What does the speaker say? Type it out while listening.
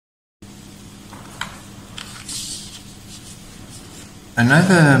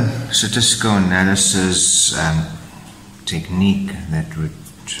Another statistical analysis technique that would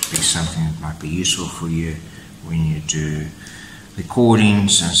be something that might be useful for you when you do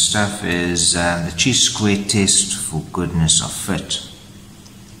recordings and stuff is the chi-square test for goodness of fit.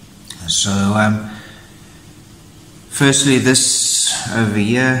 So firstly, this over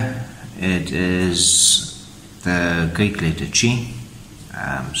here, it is the Greek letter chi.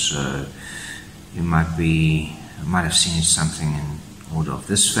 So you might have seen something in order of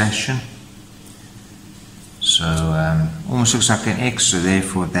this fashion. So almost looks like an X, so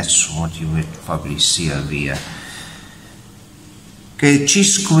therefore that's what you would probably see over here. Okay,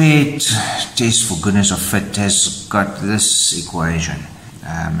 chi-squared test for goodness of fit has got this equation.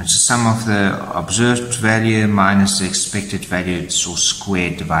 It's the sum of the observed value minus the expected value, it's all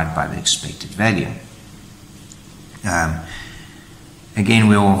squared divided by the expected value. Again,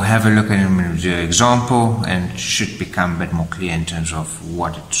 we'll have a look at it when we do an example, and it should become a bit more clear in terms of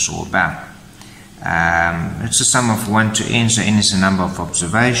what it's all about. It's a sum of 1 to n, so n is the number of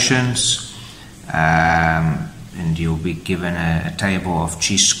observations, and you'll be given a table of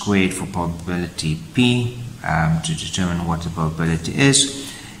chi-squared for probability p to determine what the probability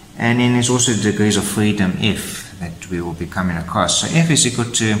is, and then there's also degrees of freedom f that we will be coming across. So f is equal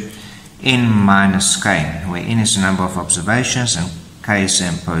to n minus k, where n is the number of observations and k is the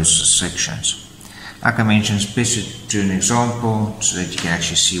imposed restrictions. Like I mentioned, it's best to do an example so that you can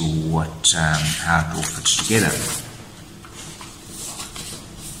actually see how it all fits together.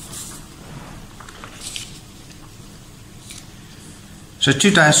 So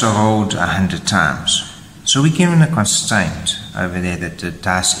two dice are rolled 100 times. So we're given a constraint over there that the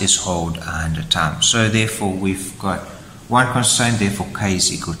dice is rolled 100 times. So therefore we've got one constraint, therefore k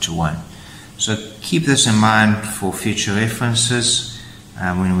is equal to 1. So keep this in mind for future references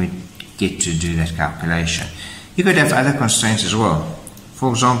when we get to do that calculation. You could have other constraints as well.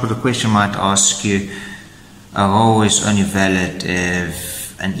 For example, the question might ask you, a roll is only valid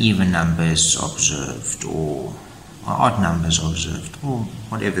if an even number is observed, or odd numbers observed, or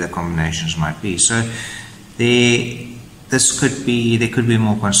whatever the combinations might be. So there could be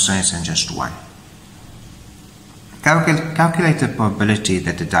more constraints than just one. Calculate the probability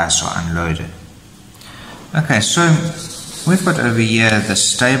that the dice are unloaded. Okay, so we've got over here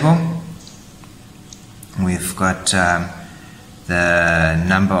this table. We've got the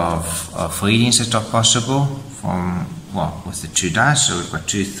number of readings that are possible with the two dice. So we've got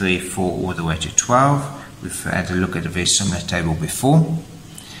 2, 3, 4, all the way to 12. We've had a look at a very similar table before.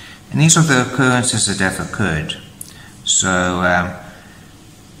 And these are the occurrences that have occurred. So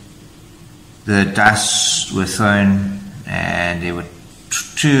the dice were thrown, and there were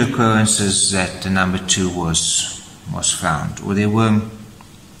two occurrences that the number 2 was found, or there were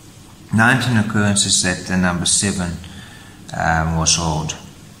 19 occurrences that the number 7 was rolled.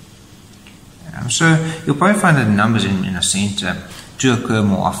 So you'll probably find that the numbers in a center do occur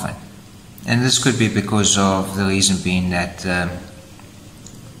more often, and this could be because of the reason being that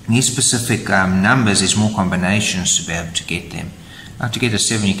these specific numbers, there's more combinations to be able to get them. Now to get a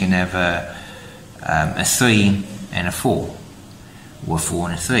 7 you can have a 3 and a 4, or a 4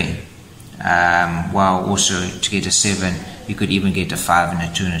 and a 3. While also to get a 7 you could even get a 5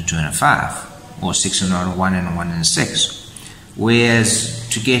 and a 2 and a 2 and a 5, or 6 and a 1 and a 1 and a 6. Whereas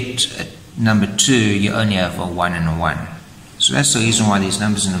to get a number 2 you only have a 1 and a 1. So that's the reason why these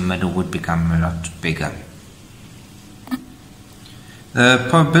numbers in the middle would become a lot bigger. The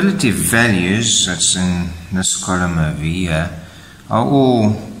probability values that's in this column over here are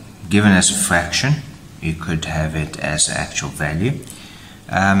all given as a fraction. You could have it as the actual value.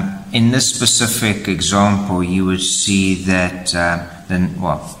 In this specific example, you would see that the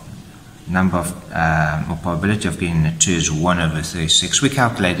number of or probability of getting a 2 is 1 over 36. We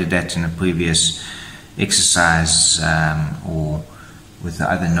calculated that in a previous exercise or with the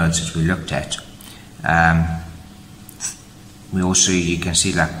other nodes that we looked at. We also, you can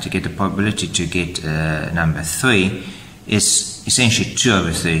see, like, to get the probability to get number 3 is essentially 2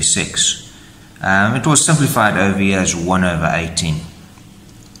 over 36. It was simplified over here as 1 over 18.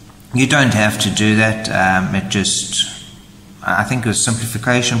 You don't have to do that. I think with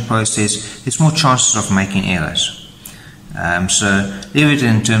simplification process, there's more chances of making errors. So leave it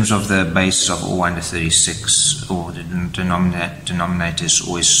in terms of the base of all under 36, or the denominator is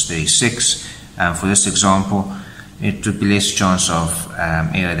always 36. For this example, it would be less chance of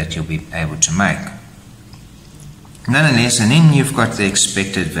error that you'll be able to make. Nonetheless, and then you've got the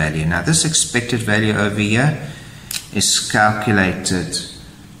expected value. Now this expected value over here is calculated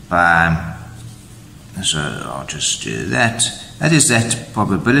by, so I'll just do that. That is that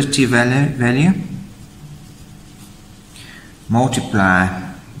probability value multiply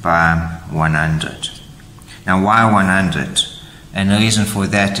by 100. Now why 100? And the reason for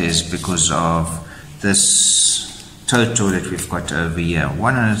that is because of this total that we've got over here.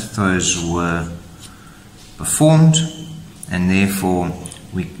 100 throws were performed, and therefore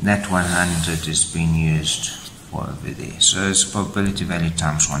that 100 is being used for over there. So it's probability value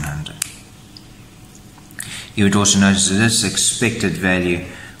times 100. You would also notice that this expected value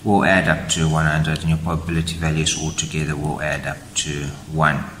will add up to 100, and your probability values altogether will add up to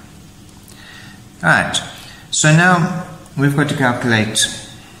 1. Alright, so now we've got to calculate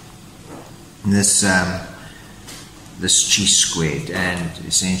this this chi-squared, and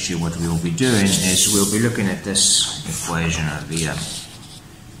essentially what we will be doing is we'll be looking at this equation over here.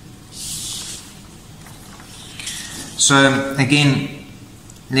 So again,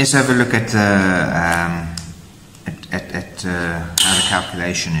 let's have a look at how the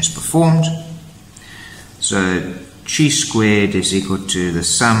calculation is performed. So chi-squared is equal to the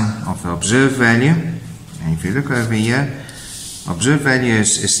sum of the observed value, and if you look over here, observed value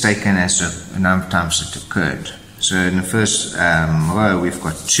is taken as the number of times it occurred. So in the first row we've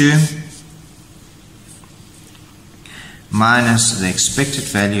got 2 minus the expected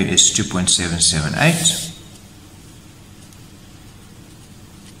value is 2.778.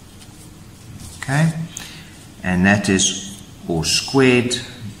 Okay, and that is all squared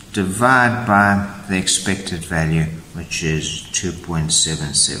divided by the expected value, which is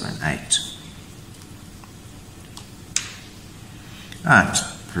 2.778. Right,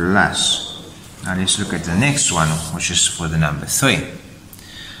 plus. Now let's look at the next one, which is for the number 3.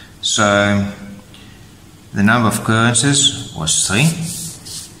 So the number of occurrences was 3.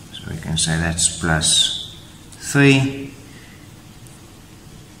 So we can say that's plus 3.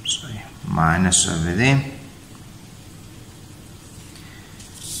 Sorry, minus over there.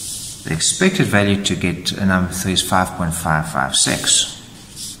 The expected value to get a number 3 is 5.556.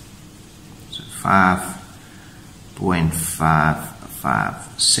 So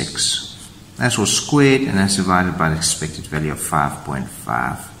 5.556. That's all squared, and that's divided by the expected value of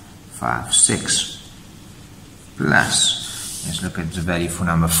 5.556. Plus, let's look at the value for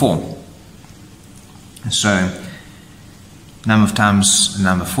number 4. So, number of times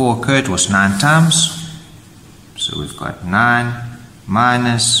number 4 occurred was 9 times. So we've got 9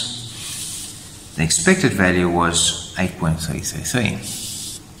 minus the expected value was 8.333.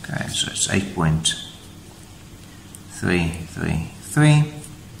 Okay, so it's 8.333.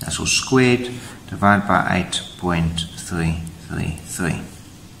 That's all squared divided by 8.333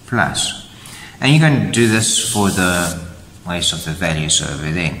 plus. And you're going to do this for the rest of the values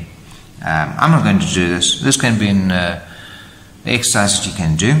over there. I'm not going to do this. This can be in the exercise that you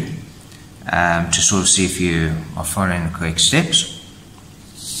can do to sort of see if you are following the correct steps.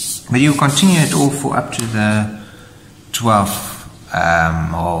 But you'll continue it all for up to the 12th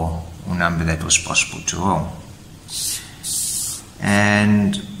roll or number that was possible to roll.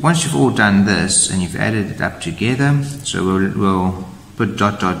 And once you've all done this and you've added it up together, so we'll put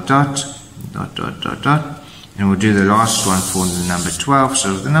dot dot dot dot dot dot dot, and we'll do the last one for the number 12.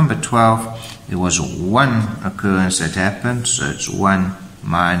 So the number 12, there was 1 occurrence that happened, so it's 1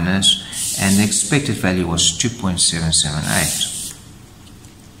 minus, and the expected value was 2.778.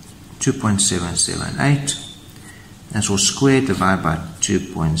 2.778. That's all squared divided by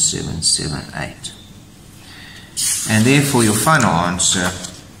 2.778. And therefore your final answer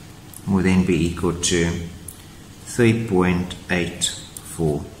will then be equal to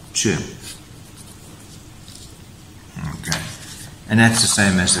 3.842. Okay, and that's the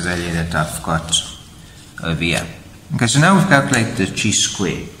same as the value that I've got over here. Okay, so now we've calculated the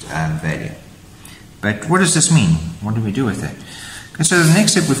chi-squared value. But what does this mean? What do we do with it? Okay, so the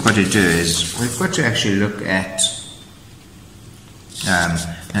next step we've got to do is we've got to actually look at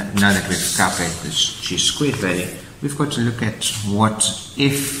now that we've calculated this chi-squared value, we've got to look at what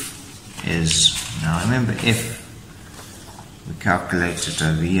if is. Now remember, if we calculate it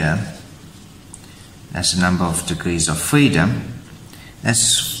over here, that's the number of degrees of freedom.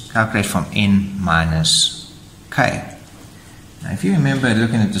 Let's calculate from n minus k. Now if you remember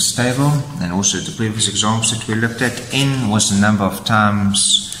looking at this table and also the previous examples that we looked at, n was the number of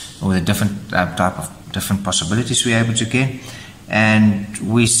times or the different type of different possibilities we were able to get. And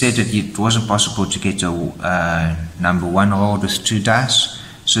we said that it wasn't possible to get a number 1 rolled with 2 dice.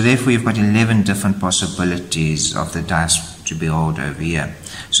 So therefore you've got 11 different possibilities of the dice to be rolled over here.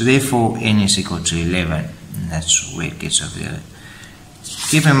 So therefore n is equal to 11. And that's where it gets over here.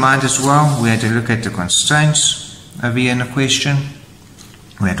 Keep in mind as well, we had to look at the constraints over here in the question.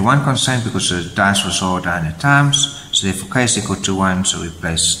 We had one constraint because the dice was rolled 100 times. So therefore k is equal to 1. So we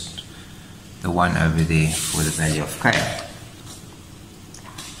placed the 1 over there for the value of k.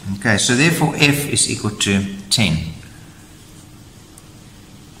 Okay, so therefore F is equal to 10.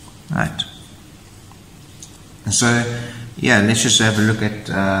 Right. And so, yeah, let's just have a look at,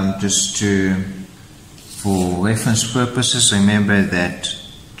 for reference purposes, remember that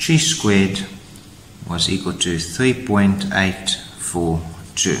chi squared was equal to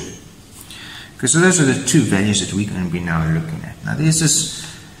 3.842. Okay, so those are the two values that we're going to be now looking at. Now there's this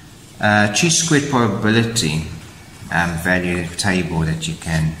chi squared probability value table that you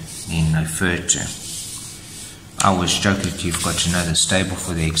can then refer to. I always joke that you've got to know this table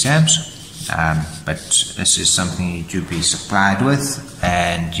for the exams, but this is something you'll be supplied with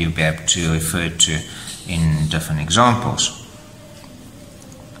and you'll be able to refer to in different examples.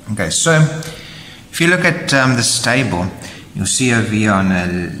 Okay, so if you look at this table, you'll see over here on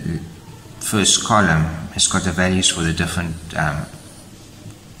the first column, it's got the values for the different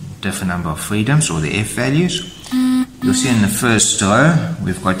number of freedoms, or the F values. You'll see in the first row,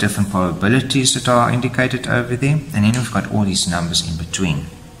 we've got different probabilities that are indicated over there, and then we've got all these numbers in between.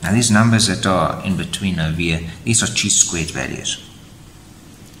 Now these numbers that are in between over here, these are chi squared values.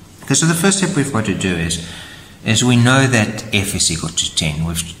 Okay, so the first step we've got to do is we know that F is equal to 10.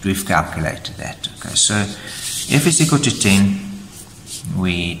 We've calculated that. Okay, so F is equal to 10.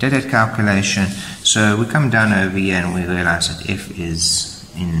 We did that calculation. So we come down over here and we realize that F is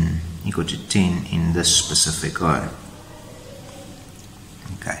equal to 10 in this specific row.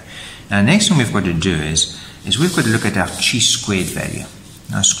 Okay. Now, next thing we've got to do is we've got to look at our chi squared value.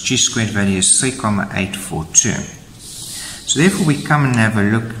 Our chi squared value is 3,842. So therefore, we come and have a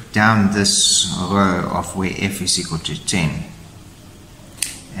look down this row of where F is equal to 10.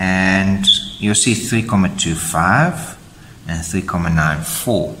 And you'll see 3,25 and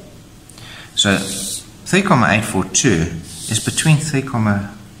 3,94. So 3,842 is between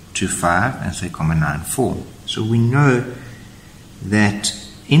 3,25 and 3,94. So we know that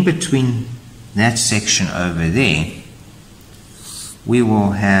in between that section over there, we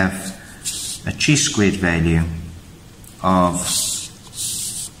will have a chi squared value of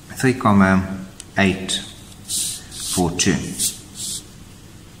 3,842.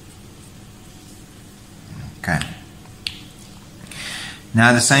 Okay.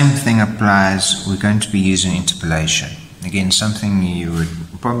 Now the same thing applies. We're going to be using interpolation. Again, something you would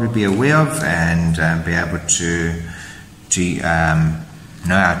probably be aware of and be able to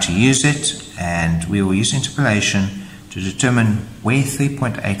know how to use it. And we will use interpolation to determine where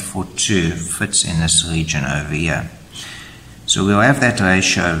 3.842 fits in this region over here. So we'll have that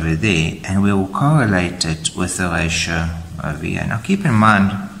ratio over there, and we will correlate it with the ratio over here. Now keep in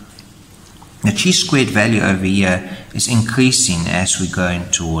mind, the chi squared value over here is increasing as we go in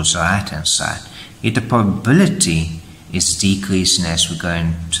towards the right hand side. Yet the probability is decreasing as we go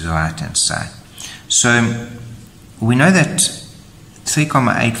into the right hand side. So we know that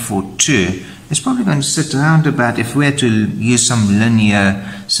 3,842 is probably going to sit around about, if we had to use some linear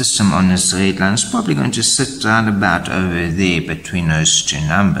system on this red line, it's probably going to sit around about over there between those two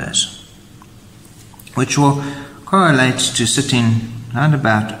numbers, which will correlate to sitting around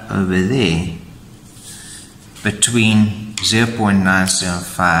about over there between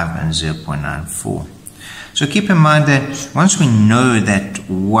 0.975 and 0.94. So keep in mind that once we know that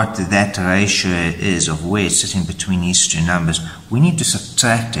what that ratio is of where it's sitting between these two numbers, we need to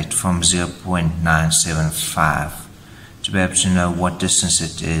subtract it from 0.975 to be able to know what distance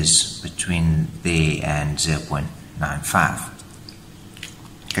it is between there and 0.95.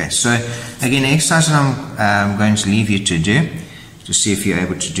 Okay, so again, the exercise that I'm going to leave you to do to see if you're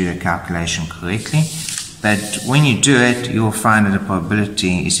able to do the calculation correctly. But when you do it, you will find that the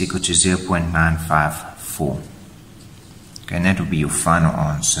probability is equal to 0.954. Okay, and that will be your final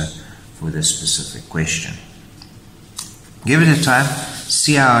answer for this specific question. Give it a try,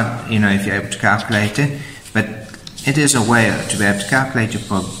 see how, if you're able to calculate it. But it is a way to be able to calculate your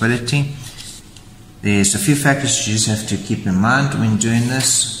probability. There's a few factors you just have to keep in mind when doing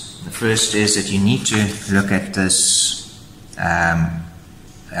this. The first is that you need to look at this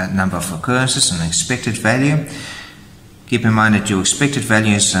number of occurrences and expected value. Keep in mind that your expected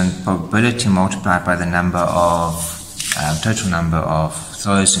value is a probability multiplied by the number of total number of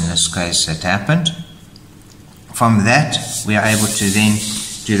throws in this case that happened. From that, we are able to then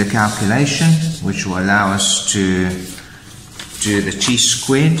do the calculation, which will allow us to do the chi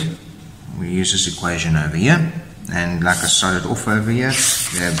squared. We use this equation over here, and like I started off over here,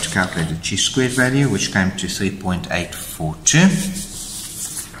 we're able to calculate the chi squared value, which came to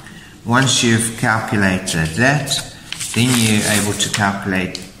 3.842. Once you've calculated that, then you're able to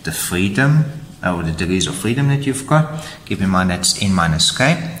calculate the freedom, or the degrees of freedom that you've got. Keep in mind that's n minus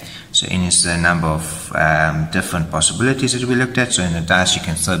k. So So n is the number of different possibilities that we looked at. So in the dice you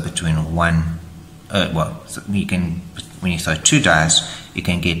can throw between when you throw 2 dice, you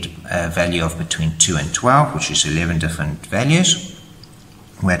can get a value of between 2 and 12, which is 11 different values.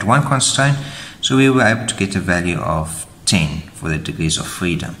 We had 1 constraint, so we were able to get a value of 10 for the degrees of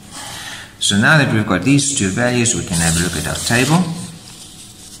freedom. So now that we've got these 2 values, we can have a look at our table.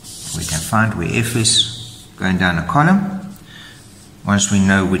 We can find where f is going down a column. Once we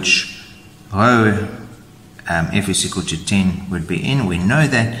know which row f is equal to 10 would be in, we know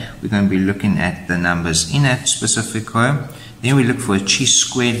that we're going to be looking at the numbers in that specific row. Then we look for a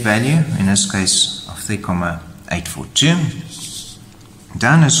chi-squared value, in this case of 3,842.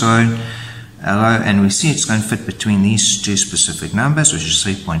 Down this row, and we see it's going to fit between these 2 specific numbers, which is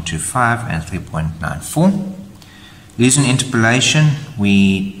 3.25 and 3.94. Using interpolation,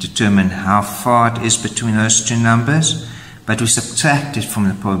 we determine how far it is between those 2 numbers, but we subtract it from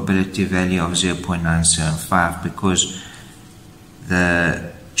the probability value of 0.975 because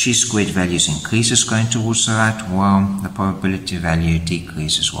the chi-squared values increases going towards the right, while the probability value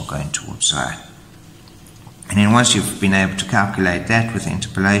decreases while going towards the right. And then once you've been able to calculate that with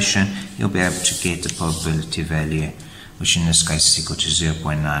interpolation, you'll be able to get the probability value, which in this case is equal to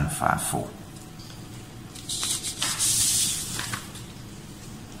 0.954.